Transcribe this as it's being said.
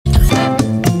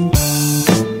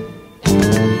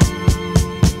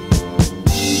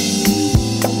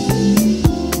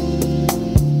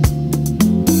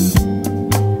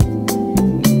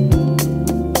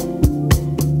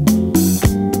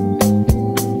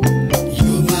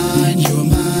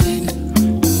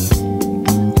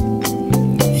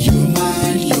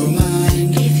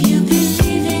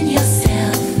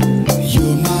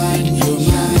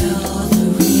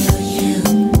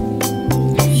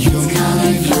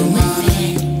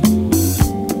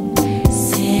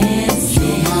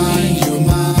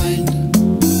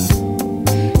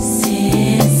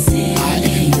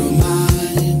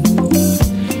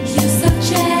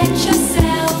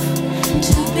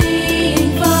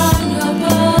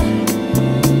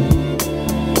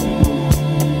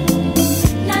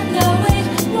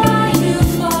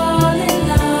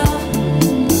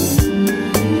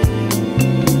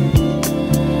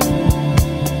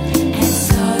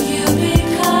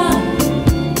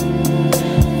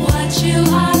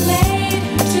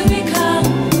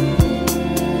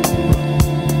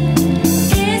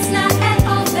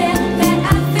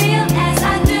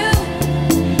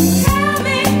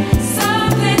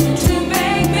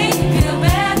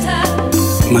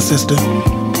My sister,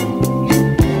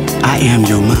 I am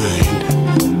your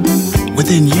mind.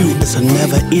 Within you is a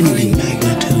never-ending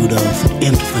magnitude of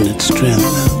infinite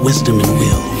strength, wisdom, and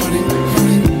will.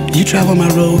 You travel my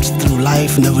roads through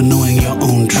life never knowing your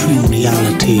own true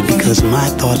reality because my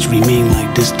thoughts remain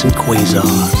like distant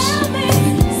quasars.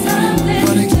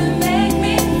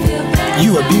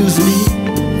 You abuse me,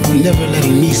 never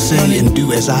letting me say and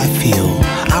do as I feel.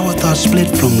 Our thoughts split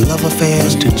from love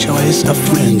affairs to choice of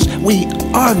friends. We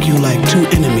argue like two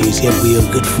enemies, yet we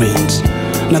are good friends.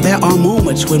 Now there are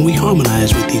moments when we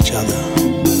harmonize with each other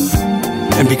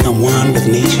and become one with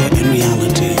nature and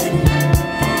reality.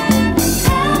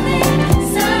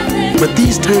 But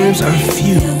these times are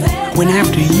few, when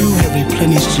after you have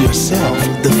replenished yourself,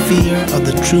 the fear of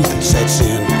the truth sets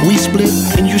in. We split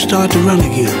and you start to run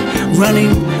again.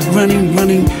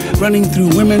 Running through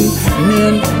women,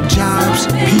 men, jobs,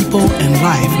 people, and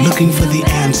life, looking for the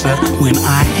answer when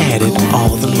I had it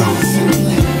all along.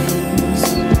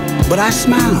 But I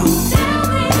smile,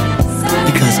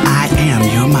 because I am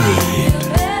your mind.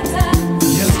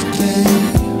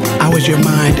 I was your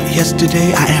mind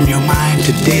yesterday, I am your mind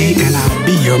today, and I'll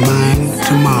be your mind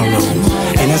tomorrow.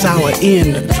 And as our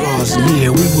end draws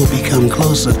near, we will become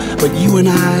closer. But you and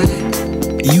I,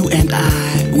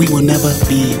 we will never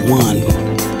be one.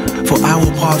 For I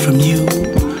will part from you,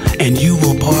 and you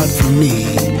will part from me.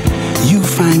 You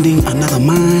finding another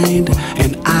mind,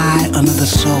 and I another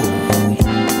soul.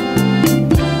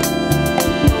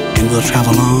 And we'll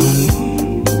travel on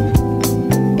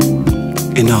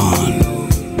and on.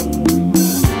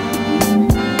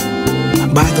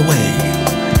 By the way,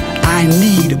 I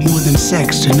need more than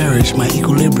sex to nourish my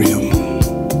equilibrium,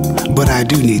 but I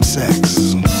do need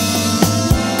sex.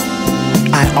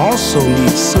 I also need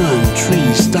sun,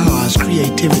 trees, stars,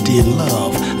 creativity, and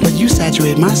love, but you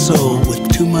saturate my soul with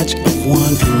too much of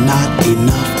one and not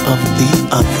enough of the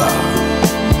other.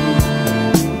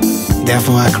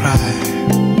 Therefore I cry.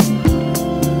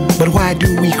 But why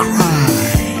do we cry?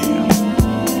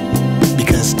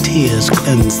 Because tears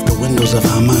cleanse the windows of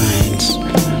our minds.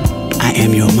 I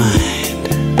am your mind.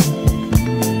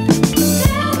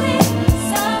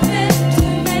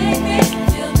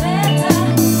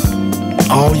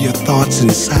 All your thoughts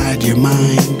inside your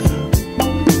mind,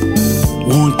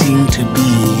 wanting to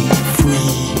be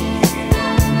free.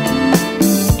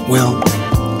 Well,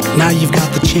 now you've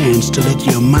got the chance to let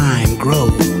your mind grow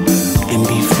and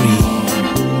be free.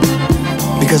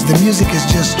 Because the music is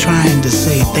just trying to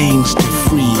say things to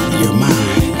free your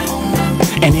mind.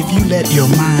 And if you let your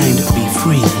mind be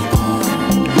free,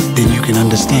 then you can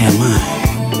understand mine.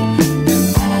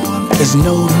 There's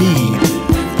no need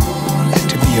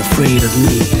to be afraid of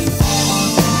me.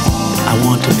 I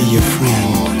want to be your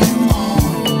friend.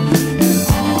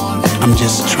 I'm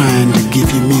just trying to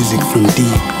give you music from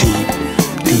deep, deep,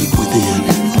 deep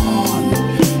within.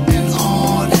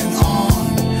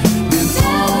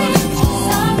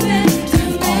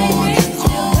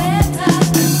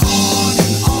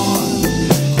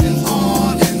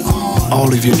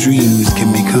 All of your dreams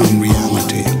can become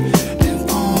reality.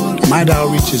 My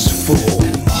outreach is full,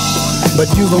 but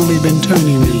you've only been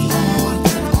turning me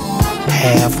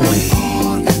halfway.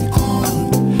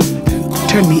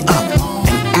 Turn me up,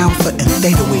 and alpha and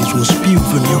theta waves will spew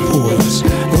from your pores.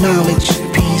 Knowledge,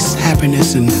 peace,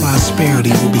 happiness, and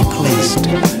prosperity will be placed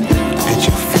at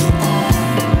your feet.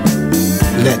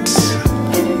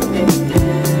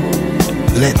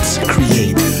 Let's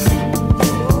create.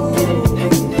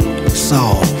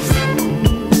 Solve,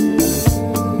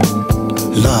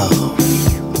 love,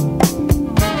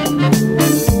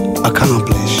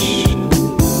 accomplish,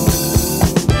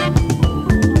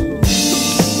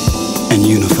 and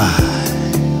unify.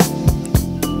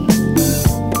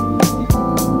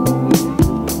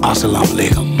 Assalamu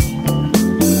alaikum.